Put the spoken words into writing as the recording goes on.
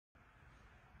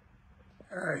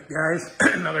All right, guys,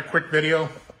 another quick video.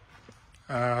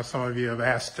 Some of you have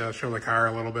asked to show the car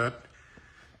a little bit,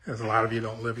 as a lot of you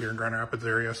don't live here in Grand Rapids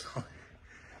area, so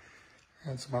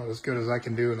that's about as good as I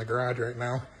can do in the garage right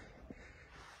now.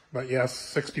 But yes,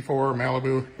 64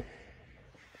 Malibu.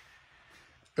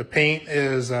 The paint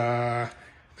is, I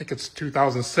think it's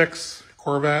 2006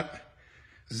 Corvette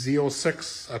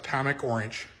Z06 Atomic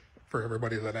Orange, for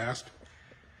everybody that asked.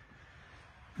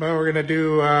 But we're gonna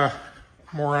do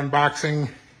more unboxing.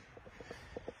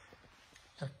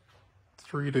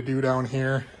 3 to do down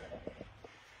here.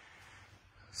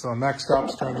 So next up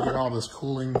is trying to get all this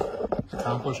cooling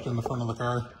accomplished in the front of the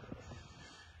car.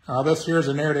 This here is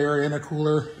an air-to-air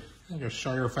intercooler. I guess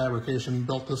Shire Fabrication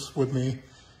built this with me.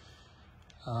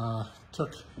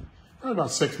 Took probably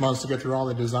about 6 months to get through all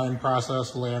the design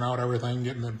process, laying out everything,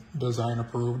 getting the design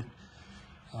approved.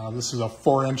 This is a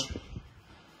 4-inch.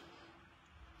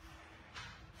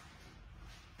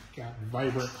 Got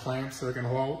vibrant clamps that can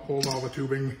hold all the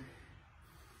tubing.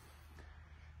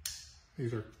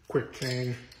 These are quick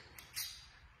change.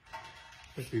 I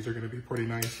think these are going to be pretty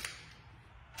nice.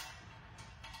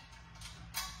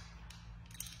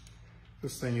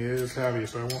 This thing is heavy,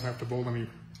 so I won't have to bolt any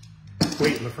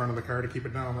weight in the front of the car to keep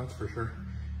it down, that's for sure.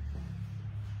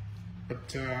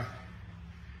 But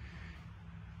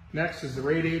next is the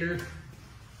radiator.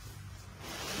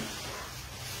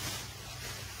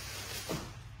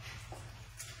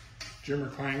 Jim or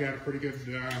Klein got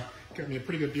me a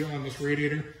pretty good deal on this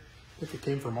radiator. I think it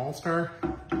came from All-Star.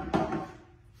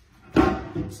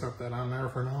 Stuff that on there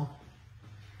for now.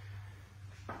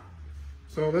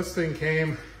 So this thing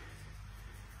came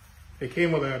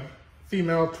with a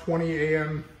female 20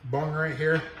 AN bung right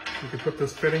here. You could put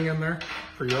this fitting in there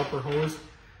for your upper hose.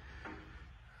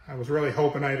 I was really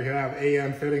hoping I could have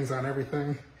AN fittings on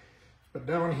everything. But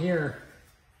down here,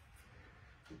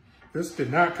 this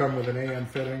did not come with an AN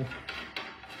fitting.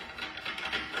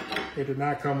 It did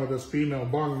not come with this female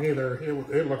bung either.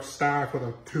 It looked stock with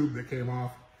a tube that came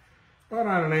off. But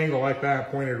on an angle like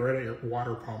that, pointed right at your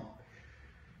water pump.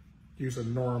 Use a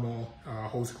normal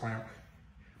hose clamp.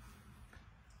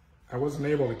 I wasn't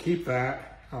able to keep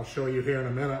that. I'll show you here in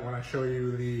a minute when I show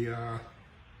you the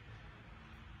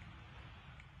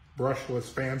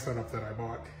brushless fan setup that I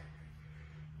bought.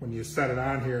 When you set it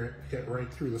on here, it hit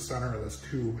right through the center of this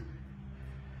tube.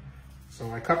 So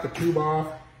I cut the tube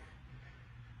off,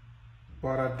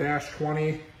 bought a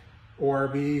 -20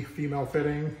 ORB female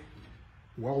fitting,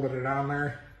 welded it on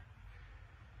there.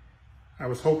 I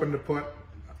was hoping to put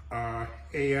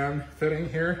AN fitting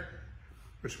here,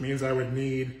 which means I would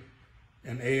need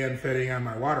an AN fitting on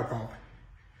my water pump.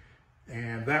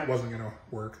 And that wasn't gonna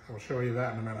work. I'll show you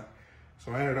that in a minute.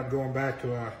 So I ended up going back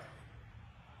to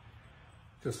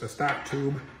just a stock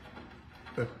tube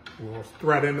that will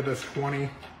thread into this 20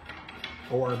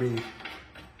 ORB.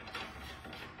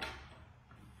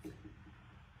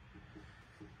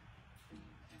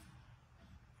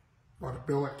 Bought a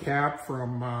billet cap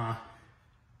from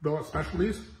Billet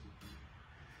Specialties.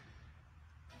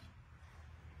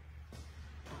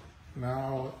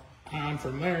 Now on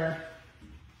from there,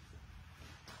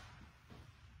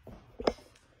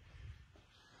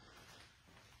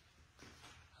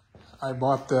 I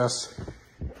bought this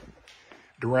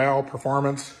Doral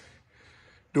Performance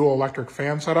dual electric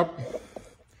fan setup.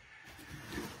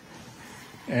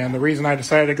 And the reason I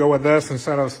decided to go with this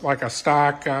instead of like a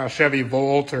stock Chevy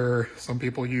Volt, or some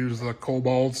people use the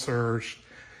Cobalts or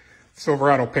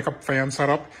Silverado pickup fan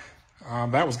setup,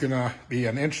 that was gonna be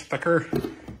an inch thicker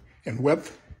in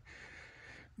width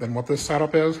than what this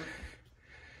setup is.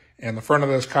 And the front of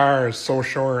this car is so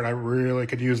short, I really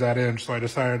could use that inch, so I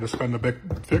decided to spend the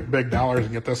big dollars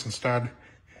and get this instead.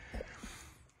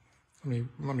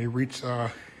 Let me reach,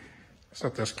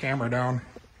 set this camera down.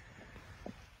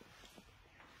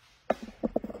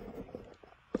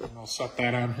 And I'll set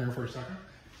that on here for a second.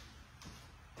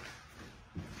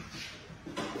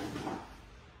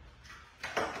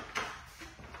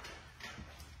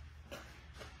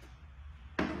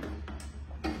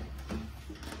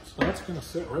 So that's gonna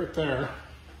sit right there.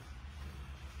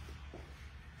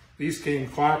 These came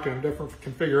clocked in different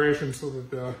configurations so that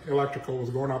the electrical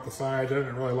was going out the sides. I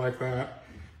didn't really like that.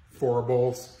 4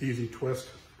 bolts, easy twist,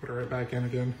 put it right back in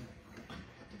again.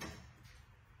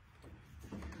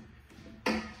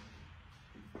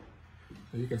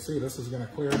 So you can see this is gonna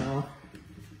clear now.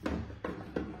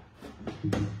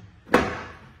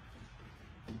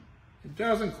 It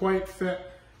doesn't quite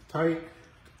fit tight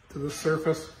to the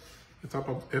surface. It's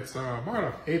about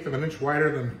 1/8 of an inch wider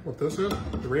than what this is,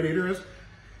 the radiator is.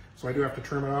 So I do have to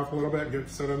trim it off a little bit and get it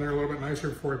set in there a little bit nicer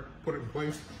before I put it in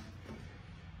place.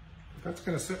 That's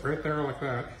gonna sit right there like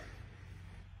that.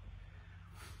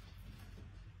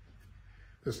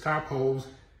 this top hose,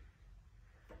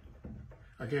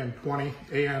 again 20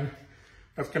 AN,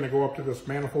 that's going to go up to this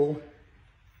manifold,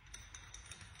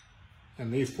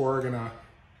 and these four are going to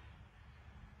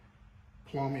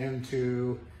plumb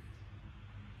into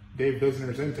Dave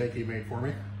Bisner's intake he made for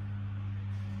me.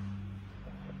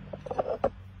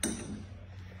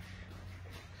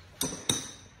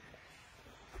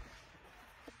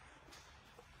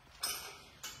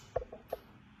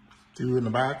 Two in the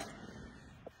back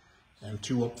and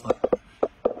two up front.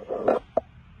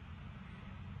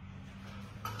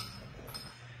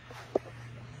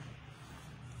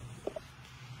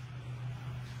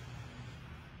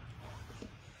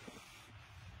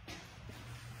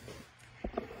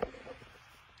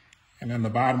 And then the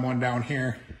bottom one down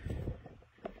here,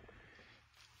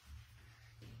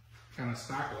 kind of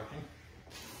stock looking,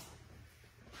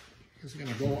 is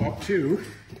going to go up to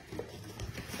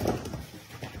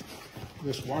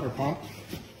this water pump.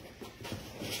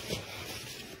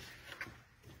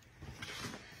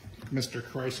 Mr.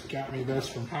 Christ got me this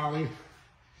from Holly.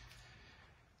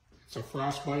 It's a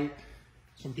frostbite.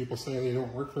 Some people say they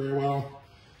don't work very well.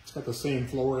 It's got the same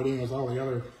flow rating as all the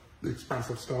other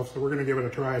expensive stuff, so we're gonna give it a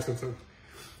try since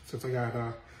I got,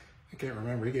 I can't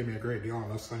remember, he gave me a great deal on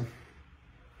this thing.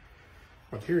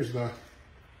 But here's the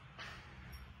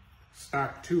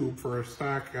stock tube for a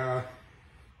stock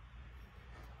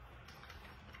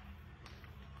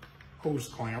hose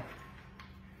clamp.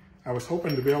 I was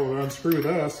hoping to be able to unscrew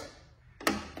this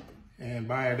and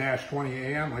buy a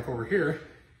 -20 AN like over here,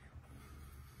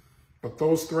 but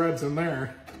those threads in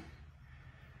there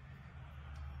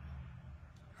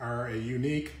are a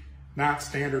unique, not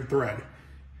standard thread.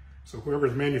 So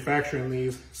whoever's manufacturing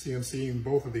these, CNC,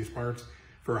 both of these parts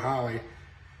for Holly,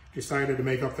 decided to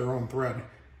make up their own thread.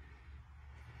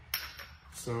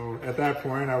 So at that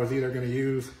point, I was either going to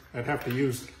use, I'd have to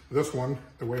use this one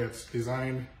the way it's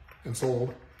designed and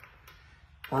sold,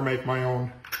 or make my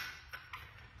own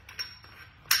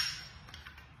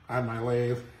on my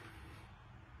lathe,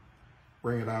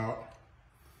 bring it out,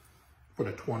 put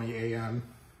a 20 AN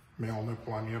male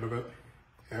nipple on the end of it,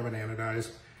 have it anodized.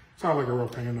 Sounds like a real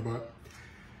pain in the butt.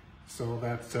 So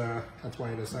that's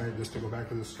why I decided just to go back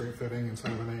to the straight fitting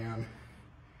instead of an AN.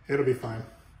 It'll be fine.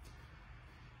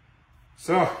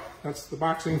 So that's the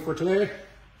boxing for today.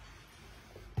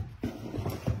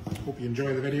 Hope you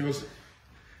enjoy the videos.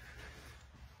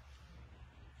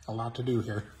 A lot to do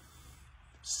here.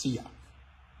 See ya.